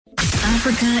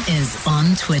Africa is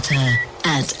on Twitter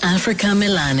at Africa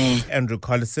Milani. Andrew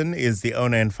Collison is the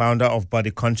owner and founder of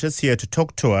Body Conscious, here to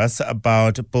talk to us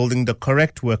about building the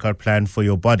correct workout plan for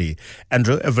your body.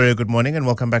 Andrew, a very good morning and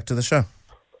welcome back to the show.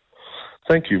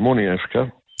 Thank you. Morning,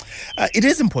 Africa. It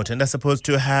is important, I suppose,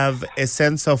 to have a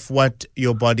sense of what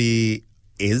your body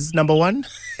is, number one.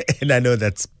 And I know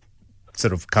that's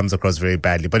sort of comes across very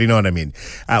badly, but you know what I mean.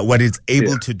 What it's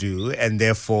able to do, and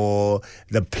therefore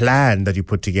the plan that you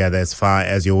put together as far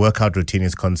as your workout routine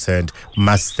is concerned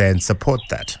must then support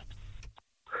that.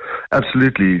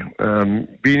 Absolutely.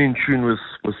 Being in tune with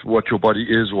what your body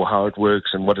is or how it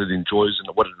works and what it enjoys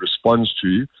and what it responds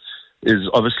to is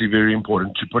obviously very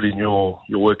important to put in your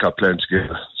workout plan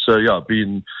together. So yeah,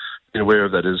 being aware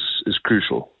of that is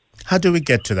crucial. How do we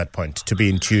get to that point, to be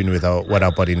in tune with what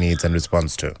our body needs and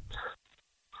responds to?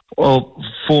 Well,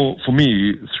 for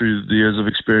me, through the years of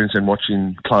experience and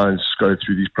watching clients go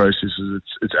through these processes,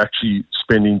 it's actually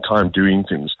spending time doing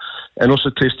things and also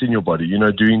testing your body,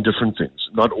 doing different things,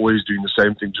 not always doing the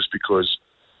same thing just because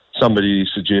somebody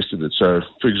suggested it. So,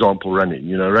 for example,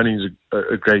 running. Running is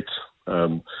a great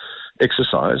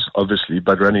exercise, obviously,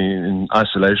 but running in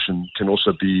isolation can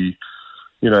also be,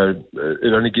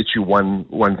 it only gets you one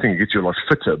thing. It gets you a lot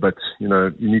fitter, but, you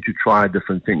need to try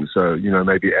different things. So,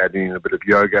 maybe adding a bit of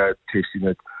yoga, testing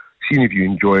it, seeing if you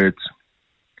enjoy it,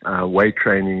 weight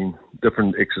training,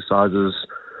 different exercises,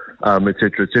 et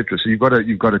cetera, et cetera. So you've got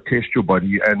to test your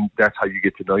body, and that's how you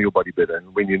get to know your body better.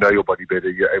 And when you know your body better,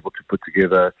 you're able to put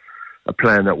together a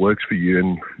plan that works for you.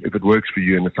 And if it works for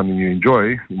you and it's something you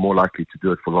enjoy, you're more likely to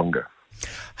do it for longer.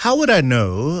 How would I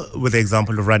know, with the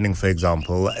example of running, for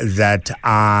example, that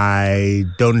I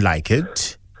don't like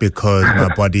it because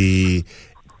my body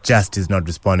just is not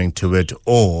responding to it,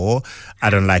 or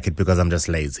I don't like it because I'm just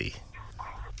lazy?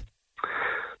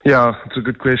 Yeah, it's a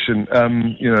good question.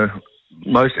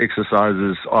 Most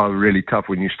exercises are really tough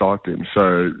when you start them.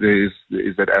 So there is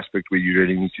that aspect where you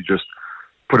really need to just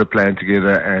put a plan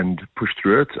together and push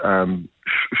through it.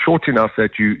 Short enough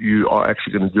that you are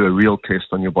actually going to do a real test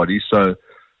on your body. So,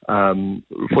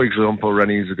 for example,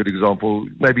 running is a good example.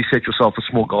 Maybe set yourself a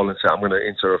small goal and say, I'm going to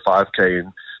enter a 5K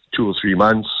in 2 or 3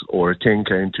 months, or a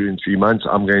 10K in 2 and 3 months.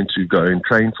 I'm going to go and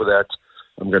train for that.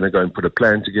 I'm going to go and put a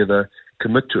plan together,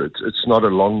 commit to it. It's not a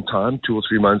long time. 2 or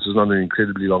 3 months is not an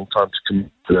incredibly long time to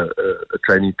commit to a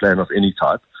training plan of any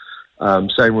type.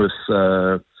 Same with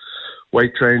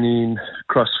weight training,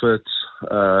 CrossFit,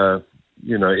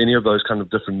 any of those kind of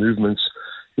different movements.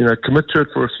 Commit to it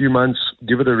for a few months,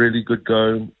 give it a really good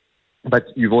go, but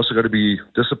you've also got to be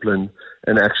disciplined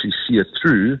and actually see it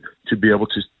through to be able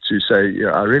to say,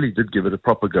 yeah, I really did give it a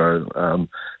proper go,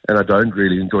 and I don't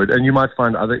really enjoy it. And you might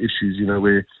find other issues,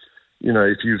 where,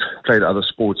 if you've played other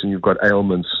sports and you've got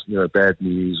ailments, bad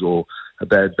knees or a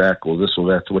bad back or this or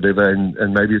that or whatever,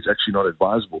 and maybe it's actually not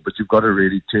advisable, but you've got to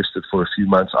really test it for a few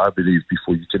months, I believe,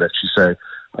 before you can actually say,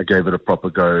 I gave it a proper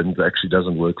go and it actually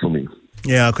doesn't work for me.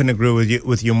 Yeah, I couldn't agree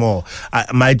with you more.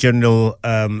 My general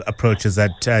approach is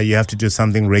that you have to do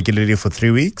something regularly for 3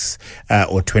 weeks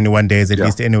or 21 days at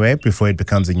least anyway, before it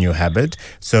becomes a new habit.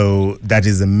 So that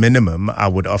is a minimum. I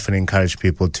would often encourage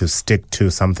people to stick to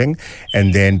something,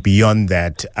 and then beyond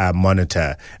that,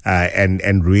 monitor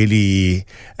and really.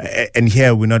 And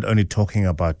here we're not only talking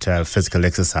about physical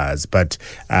exercise, but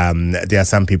there are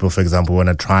some people, for example, want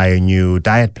to try a new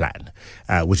diet plan.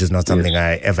 Which is not something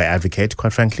I ever advocate,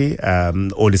 quite frankly.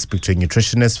 Always speak to a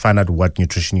nutritionist, find out what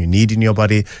nutrition you need in your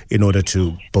body in order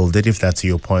to build it, if that's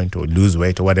your point, or lose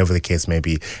weight, or whatever the case may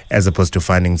be, as opposed to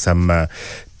finding some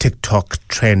TikTok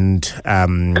trend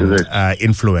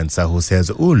influencer who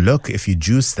says, oh, look, if you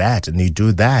juice that and you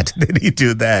do that, then you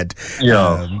do that.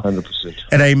 Yeah, 100%.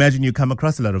 And I imagine you come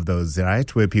across a lot of those, right,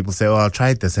 where people say, oh, I'll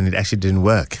try this, and it actually didn't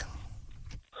work.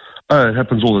 Oh, it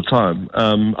happens all the time.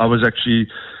 I was actually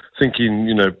thinking,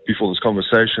 before this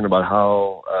conversation about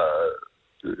how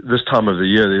this time of the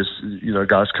year, there's,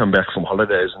 guys come back from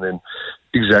holidays and then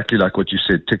exactly like what you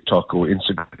said, TikTok or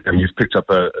Instagram, you've picked up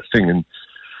a thing and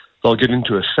they'll get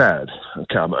into a fad.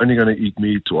 Okay, I'm only going to eat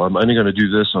meat, or I'm only going to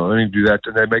do this, or I'm only going to do that.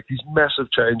 And they make these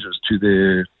massive changes to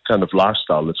their kind of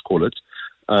lifestyle, let's call it.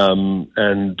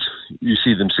 And you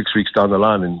see them 6 weeks down the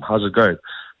line and how's it going?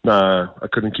 No, I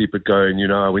couldn't keep it going.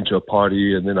 I went to a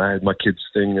party and then I had my kids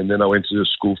thing and then I went to a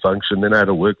school function, then I had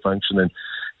a work function, and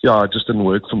it just didn't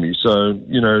work for me. So,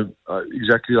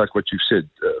 exactly like what you've said,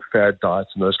 fad diets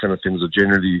and those kind of things are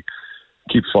generally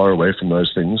keep far away from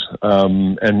those things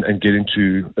and get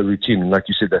into a routine. And like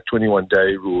you said, that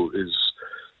 21-day rule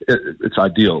it's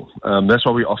ideal. That's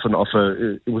why we often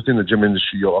offer, within the gym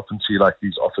industry, you'll often see like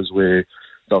these offers where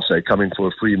they'll say come in for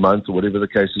a free month or whatever the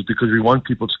case is, because we want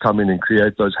people to come in and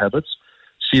create those habits.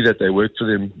 see that they work for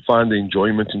them, find the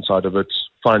enjoyment inside of it,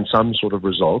 find some sort of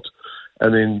result,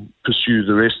 and then pursue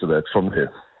the rest of it from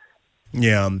there.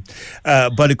 Yeah.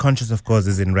 Body Conscious, of course,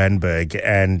 is in Randburg,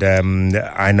 and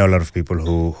I know a lot of people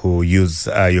who use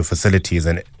your facilities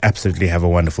and absolutely have a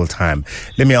wonderful time.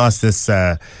 Let me ask this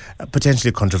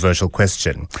potentially controversial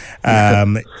question.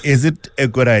 Is it a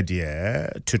good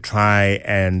idea to try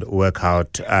and work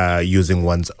out using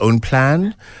one's own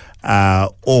plan?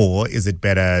 Or is it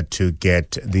better to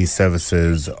get the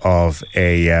services of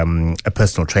a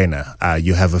personal trainer?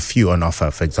 You have a few on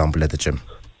offer, for example, at the gym.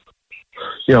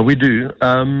 Yeah, we do.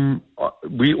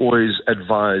 We always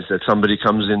advise that somebody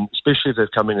comes in, especially if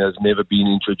they've come in and has never been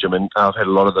into a gym, and I've had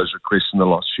a lot of those requests in the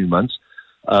last few months.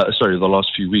 The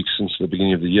last few weeks since the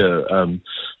beginning of the year.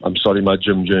 I'm starting my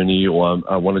gym journey, or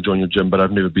I want to join your gym, but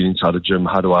I've never been inside a gym.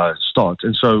 How do I start?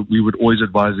 And so we would always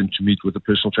advise them to meet with a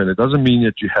personal trainer. It doesn't mean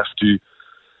that you have to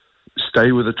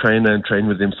stay with a trainer and train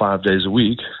with them 5 days a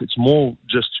week. It's more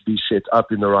just to be set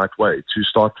up in the right way, to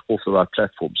start off the right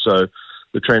platform. So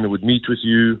the trainer would meet with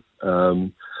you,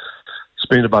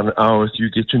 spend about an hour with you,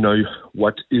 get to know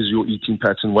what is your eating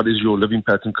pattern, what is your living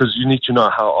pattern, because you need to know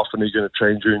how often are you going to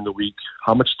train during the week,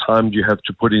 how much time do you have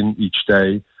to put in each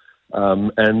day,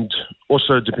 and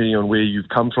also depending on where you've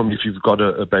come from, if you've got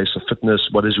a base of fitness,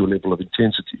 what is your level of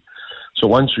intensity. So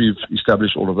once we've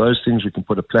established all of those things, we can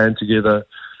put a plan together,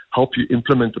 help you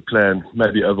implement the plan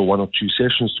maybe over 1 or 2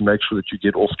 sessions to make sure that you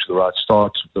get off to the right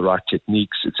start, the right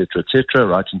techniques, etc.,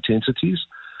 right intensities.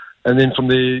 And then from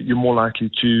there, you're more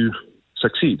likely to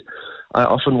succeed. I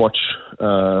often watch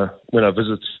when I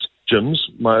visit gyms,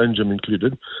 my own gym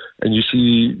included, and you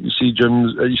see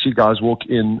gyms, you see guys walk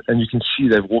in, and you can see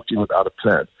they've walked in without a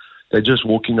plan. They're just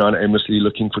walking around aimlessly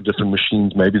looking for different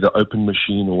machines, maybe the open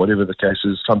machine or whatever the case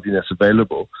is, something that's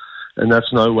available. And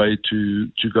that's no way to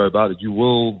go about it. You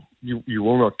will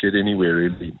not get anywhere,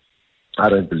 really, I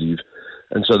don't believe.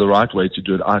 And so the right way to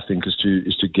do it, I think, is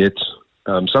to get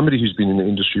somebody who's been in the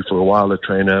industry for a while, a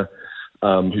trainer,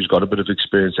 who's got a bit of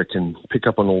experience that can pick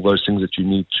up on all those things that you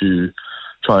need to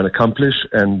try and accomplish,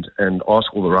 and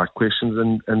ask all the right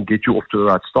questions and get you off to the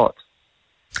right start.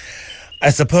 I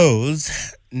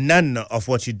suppose none of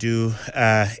what you do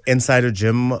inside a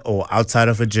gym or outside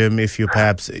of a gym, if you're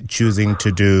perhaps choosing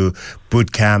to do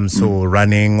boot camps or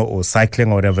running or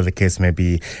cycling or whatever the case may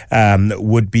be,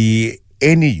 would be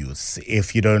any use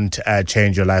if you don't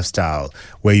change your lifestyle,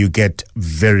 where you get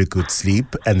very good sleep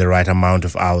and the right amount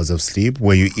of hours of sleep,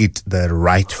 where you eat the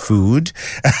right food.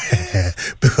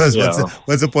 Because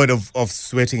what's the point of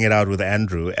sweating it out with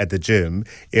Andrew at the gym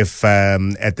if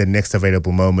at the next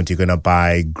available moment you're going to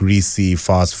buy greasy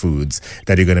fast foods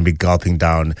that you're going to be gulping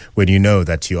down, when you know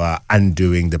that you are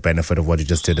undoing the benefit of what you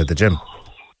just did at the gym?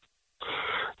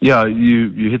 Yeah,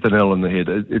 you hit the nail on the head.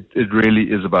 It really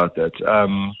is about that.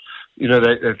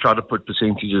 They try to put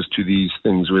percentages to these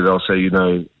things where they'll say,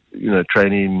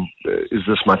 training is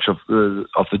this much of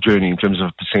the journey in terms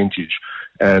of percentage,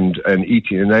 and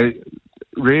eating. And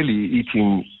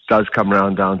eating does come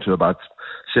around down to about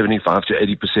 75 to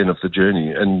 80% of the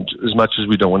journey. And as much as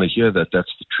we don't want to hear that,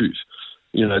 that's the truth.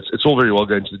 It's all very well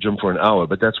going to the gym for an hour,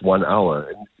 but that's 1 hour.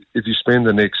 And if you spend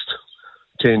the next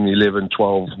 10, 11,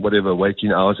 12, whatever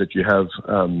waking hours that you have,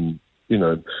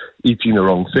 eating the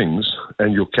wrong things,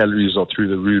 and your calories are through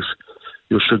the roof,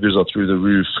 your sugars are through the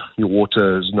roof, your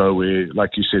water is nowhere,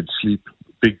 like you said, sleep,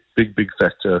 big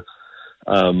factor,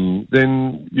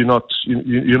 then you're not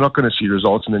going to see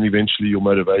results, and then eventually your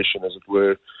motivation, as it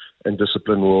were, and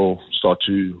discipline will start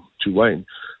to wane.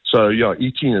 So yeah,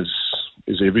 eating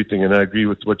is everything, and I agree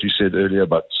with what you said earlier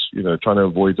about trying to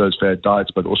avoid those bad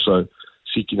diets, but also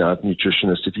seeking out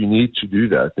nutritionists. If you need to do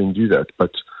that, then do that.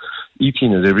 But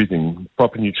eating is everything.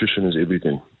 Proper nutrition is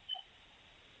everything.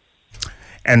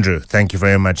 Andrew, thank you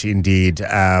very much indeed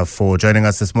for joining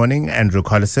us this morning. Andrew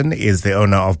Collison is the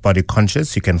owner of Body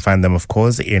Conscious. You can find them, of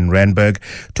course, in Randburg,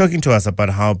 talking to us about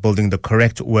how building the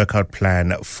correct workout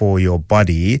plan for your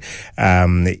body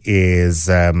is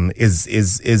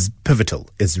pivotal.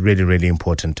 It's really, really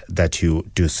important that you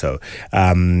do so.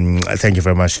 Thank you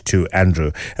very much to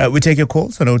Andrew. We take your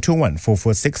calls on 021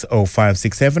 446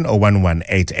 0567 or 11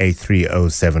 883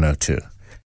 0702.